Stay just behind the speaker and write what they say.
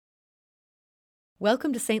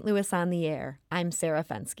Welcome to St. Louis on the Air. I'm Sarah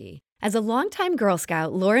Fensky. As a longtime Girl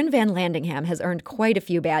Scout, Lauren Van Landingham has earned quite a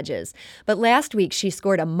few badges. But last week, she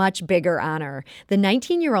scored a much bigger honor. The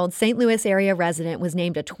 19-year-old St. Louis area resident was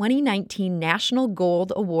named a 2019 National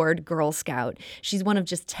Gold Award Girl Scout. She's one of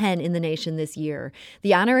just 10 in the nation this year.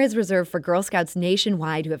 The honor is reserved for Girl Scouts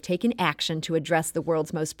nationwide who have taken action to address the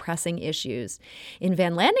world's most pressing issues. In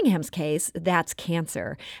Van Landingham's case, that's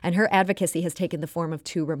cancer, and her advocacy has taken the form of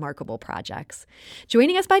two remarkable projects.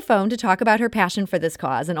 Joining us by phone to talk about her passion for this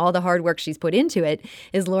cause and all the hard work she's put into it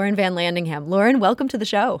is Lauren Van Landingham. Lauren, welcome to the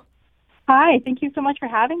show. Hi, thank you so much for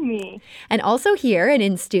having me. And also here and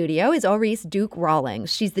in studio is Aurice Duke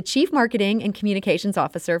Rawlings. She's the Chief Marketing and Communications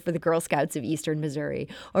Officer for the Girl Scouts of Eastern Missouri.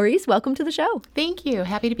 Aurice, welcome to the show. Thank you.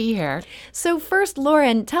 Happy to be here. So first,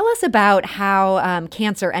 Lauren, tell us about how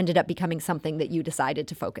cancer ended up becoming something that you decided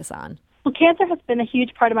to focus on. Well, cancer has been a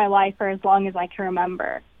huge part of my life for as long as I can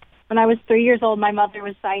remember. When I was 3 years old, my mother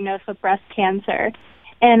was diagnosed with breast cancer.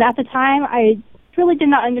 And at the time, I really did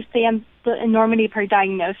not understand the enormity of her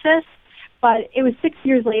diagnosis. But it was 6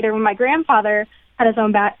 years later when my grandfather had his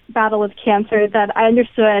own battle with cancer that I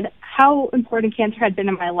understood how important cancer had been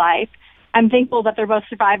in my life. I'm thankful that they're both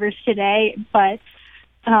survivors today, but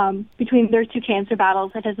between their two cancer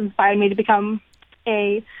battles, it has inspired me to become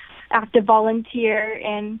a active volunteer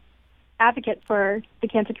and advocate for the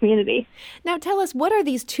cancer community. Now tell us, what are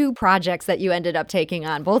these two projects that you ended up taking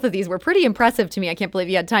on? Both of these were pretty impressive to me. I can't believe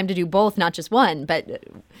you had time to do both, not just one, but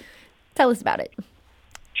tell us about it.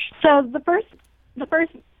 So the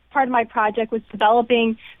first part of my project was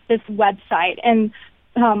developing this website. And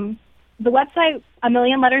the website,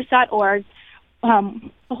 amillionletters.org,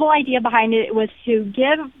 the whole idea behind it was to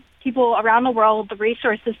give people around the world the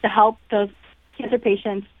resources to help those cancer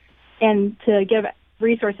patients and to give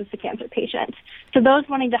resources to cancer patients. So those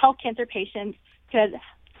wanting to help cancer patients could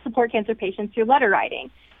support cancer patients through letter writing.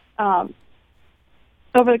 Over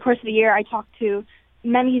the course of the year, I talked to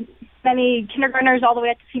many kindergartners all the way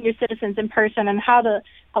up to senior citizens in person on how to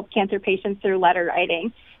help cancer patients through letter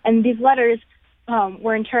writing. And these letters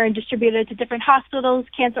were in turn distributed to different hospitals,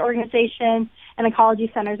 cancer organizations, and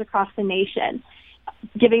oncology centers across the nation,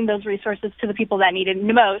 giving those resources to the people that needed it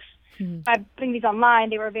the most. By putting these online,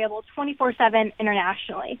 they were available 24/7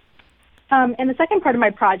 internationally. And the second part of my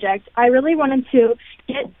project, I really wanted to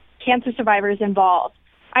get cancer survivors involved.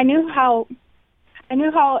 I knew how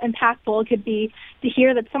impactful it could be to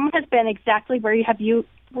hear that someone has been exactly where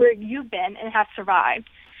you've been and have survived.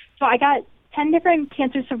 So I got 10 different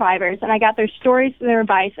cancer survivors, and I got their stories, their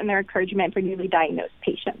advice, and their encouragement for newly diagnosed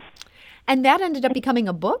patients. And that ended up becoming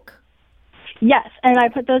a book? Yes, and I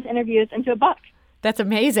put those interviews into a book. That's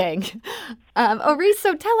amazing. Aurice,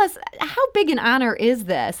 so tell us, how big an honor is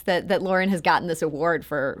this that Lauren has gotten this award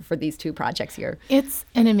for these two projects here? It's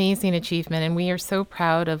an amazing achievement, and we are so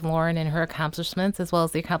proud of Lauren and her accomplishments, as well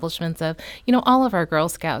as the accomplishments of, all of our Girl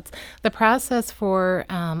Scouts. The process for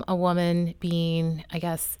a woman being,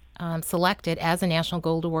 selected as a National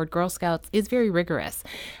Gold Award Girl Scouts is very rigorous.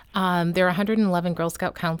 There are 111 Girl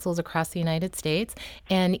Scout councils across the United States,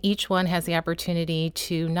 and each one has the opportunity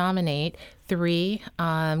to nominate 3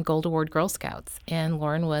 Gold Award Girl Scouts, and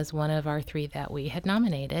Lauren was one of our 3 that we had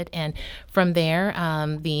nominated. And from there,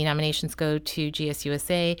 the nominations go to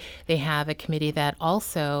GSUSA. They have a committee that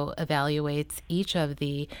also evaluates each of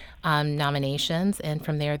the nominations, and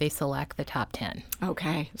from there they select the top 10.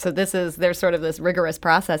 Okay, so there's sort of this rigorous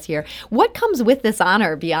process here. What comes with this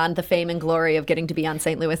honor beyond the fame and glory of getting to be on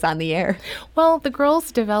St. Louis on the Air? Well, the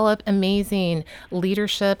girls develop amazing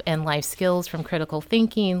leadership and life skills, from critical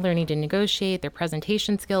thinking, learning to negotiate, their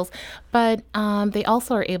presentation skills, but they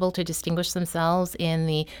also are able to distinguish themselves in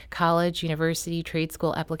the college, university, trade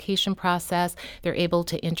school application process. They're able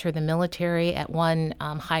to enter the military at one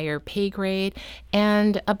higher pay grade,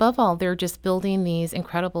 and above all, they're just building these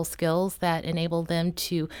incredible skills that enable them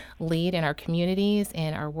to lead in our communities,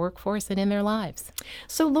 in our workforce, and in their lives.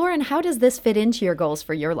 So, Lauren, how does this fit into your goals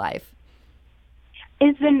for your life?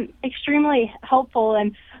 It's been extremely helpful,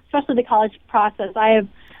 and especially the college process.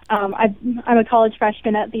 I'm a college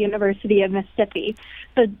freshman at the University of Mississippi.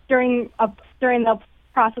 So during the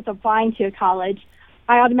process of applying to a college,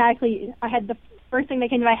 I had the first thing that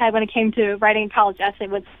came to my head when it came to writing a college essay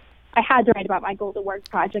was I had to write about my Gold Award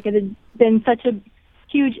project. It had been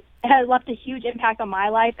it had left a huge impact on my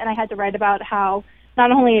life, and I had to write about how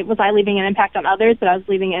not only was I leaving an impact on others, but I was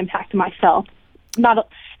leaving an impact on myself.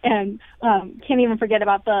 and can't even forget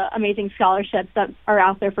about the amazing scholarships that are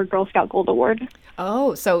out there for Girl Scout Gold Award.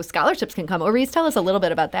 Oh, so scholarships can come. Maurice, tell us a little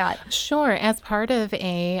bit about that. Sure. As part of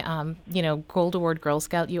a, Gold Award Girl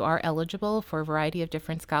Scout, you are eligible for a variety of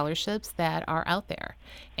different scholarships that are out there.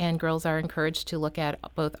 And girls are encouraged to look at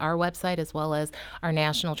both our website as well as our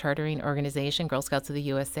national chartering organization, Girl Scouts of the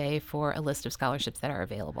USA, for a list of scholarships that are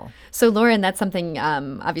available. So, Lauren, that's something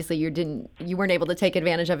obviously you weren't able to take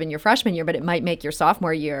advantage of in your freshman year, but it might make your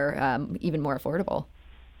sophomore year even more affordable.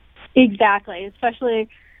 Exactly, especially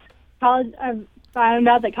college. I've found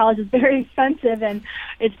out that college is very expensive, and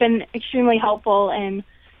it's been extremely helpful in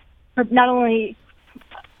not only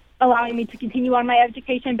allowing me to continue on my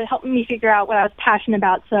education, but helping me figure out what I was passionate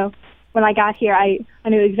about. So when I got here, I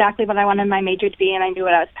knew exactly what I wanted my major to be, and I knew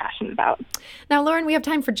what I was passionate about. Now, Lauren, we have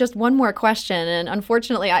time for just one more question, and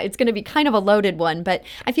unfortunately, it's going to be kind of a loaded one, but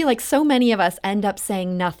I feel like so many of us end up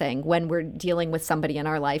saying nothing when we're dealing with somebody in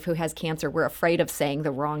our life who has cancer. We're afraid of saying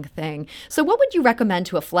the wrong thing. So what would you recommend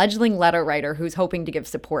to a fledgling letter writer who's hoping to give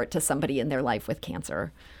support to somebody in their life with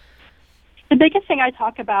cancer? The biggest thing I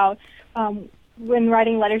talk about when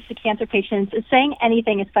writing letters to cancer patients is saying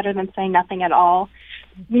anything is better than saying nothing at all.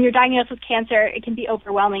 When you're diagnosed with cancer, it can be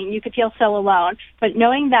overwhelming. You could feel so alone. But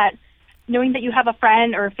knowing that you have a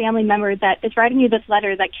friend or a family member that is writing you this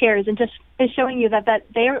letter that cares and just is showing you that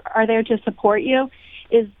they are there to support you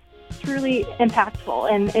is truly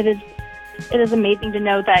impactful. And it is amazing to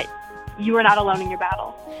know that you are not alone in your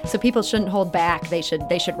battle. So people shouldn't hold back. They should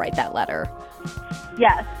write that letter.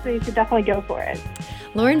 Yes, so you should definitely go for it.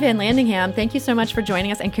 Lauren Van Landingham, thank you so much for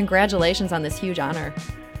joining us, and congratulations on this huge honor.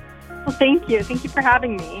 Well, thank you. Thank you for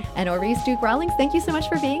having me. And Maurice Duke Rawlings, thank you so much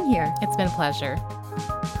for being here. It's been a pleasure.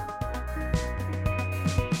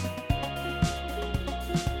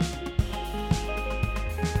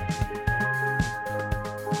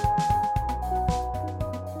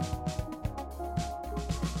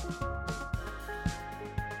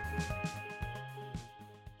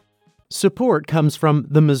 Support comes from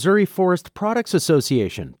the Missouri Forest Products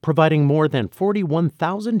Association, providing more than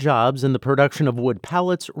 41,000 jobs in the production of wood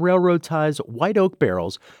pallets, railroad ties, white oak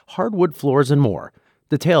barrels, hardwood floors, and more.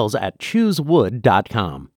 Details at choosewood.com.